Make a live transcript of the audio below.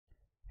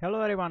Hello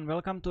everyone,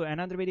 welcome to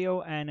another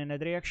video and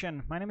another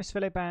reaction. My name is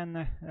Philip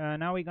and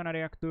now we're gonna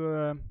react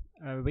to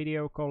a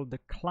video called The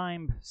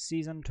Climb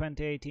Season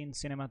 2018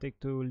 Cinematic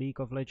to League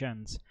of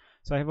Legends.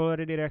 So I have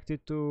already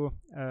reacted to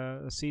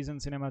a season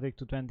cinematic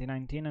to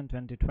 2019 and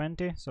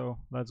 2020, so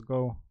let's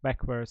go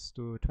backwards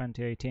to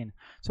 2018.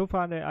 So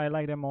far I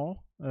like them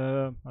all,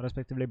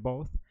 respectively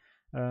both,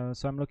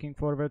 so I'm looking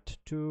forward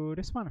to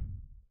this one.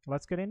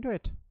 Let's get into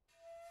it.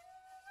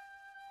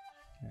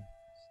 Okay.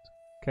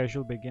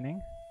 Casual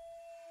beginning.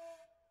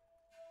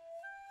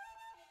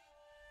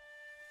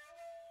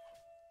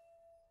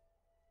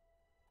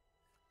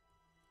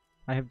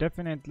 I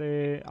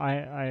definitely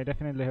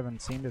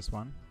haven't seen this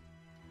one.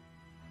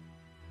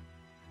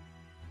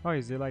 Oh,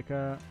 is it like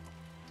a...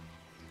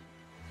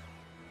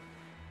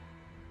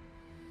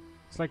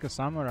 It's like a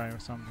samurai or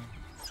something.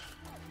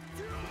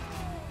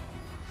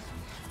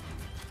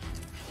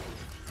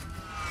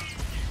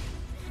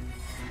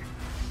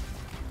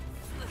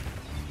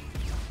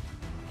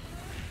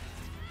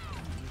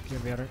 Okay,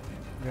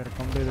 we are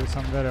completely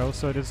somewhere else,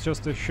 so it's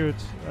just to shoot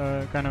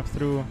kind of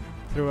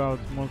throughout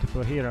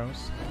multiple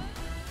heroes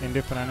in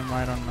different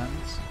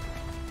environments.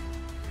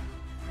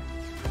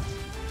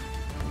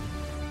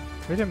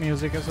 With the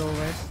music as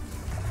always.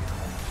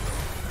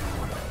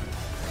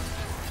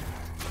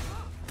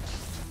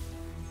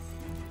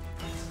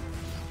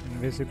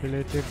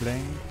 Invisibility,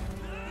 blink.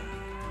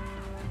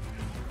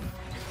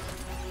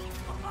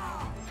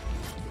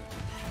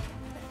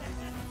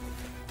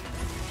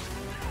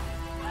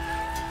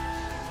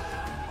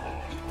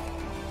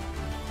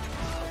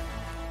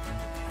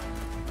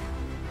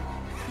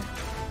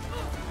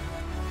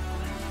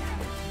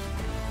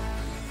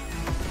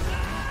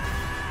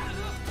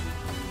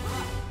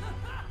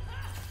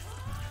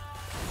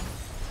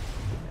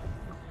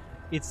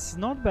 It's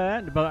not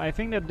bad, but I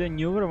think that the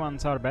newer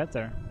ones are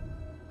better.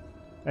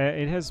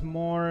 It has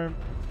more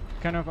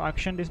kind of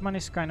action. This one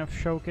is kind of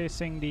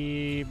showcasing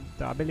the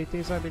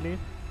abilities, I believe.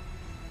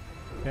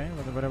 Okay,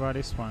 what about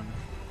this one?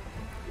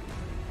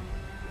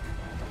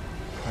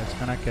 It's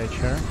gonna catch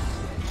her.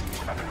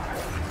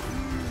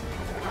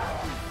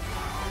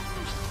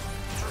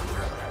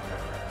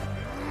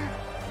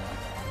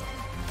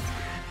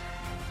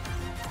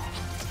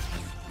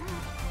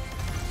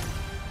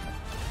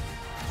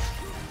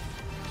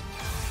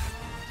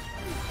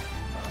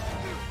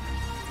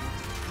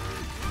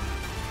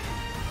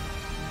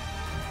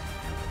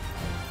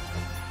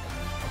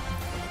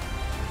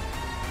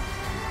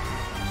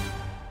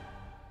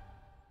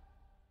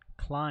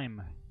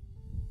 Climb.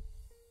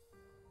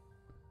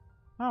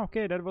 Oh,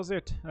 okay, that was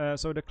it.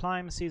 So the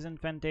Climb Season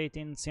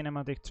 2018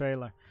 cinematic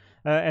trailer.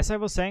 As I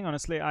was saying,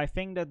 honestly, I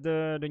think that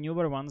the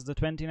newer ones, the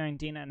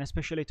 2019 and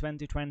especially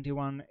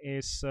 2021,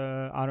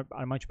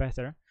 are much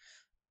better.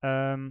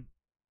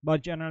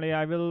 But generally,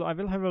 I will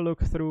have a look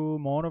through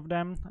more of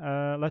them.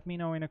 Let me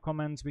know in the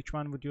comments which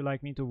one would you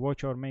like me to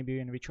watch, or maybe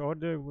in which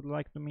order would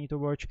like me to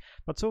watch.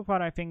 But so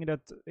far, I think that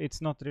it's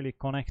not really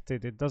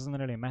connected. It doesn't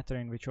really matter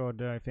in which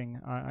order I think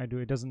I do.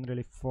 It doesn't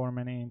really form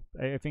any.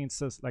 I think it's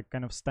just like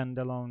kind of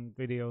standalone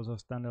videos or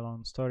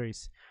standalone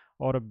stories,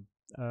 or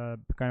a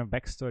kind of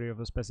backstory of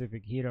the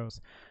specific heroes.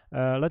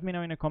 Let me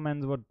know in the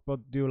comments what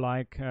do you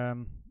like.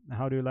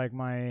 How do you like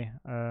my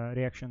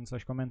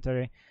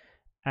reaction/commentary?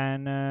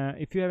 And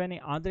if you have any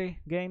other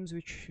games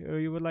which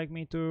you would like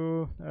me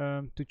to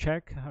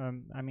check,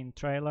 I mean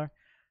trailer,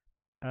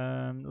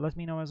 let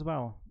me know as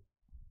well.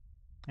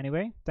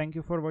 Anyway, thank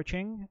you for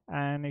watching,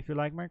 and if you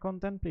like my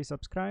content, please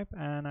subscribe,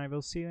 and I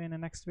will see you in the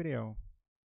next video.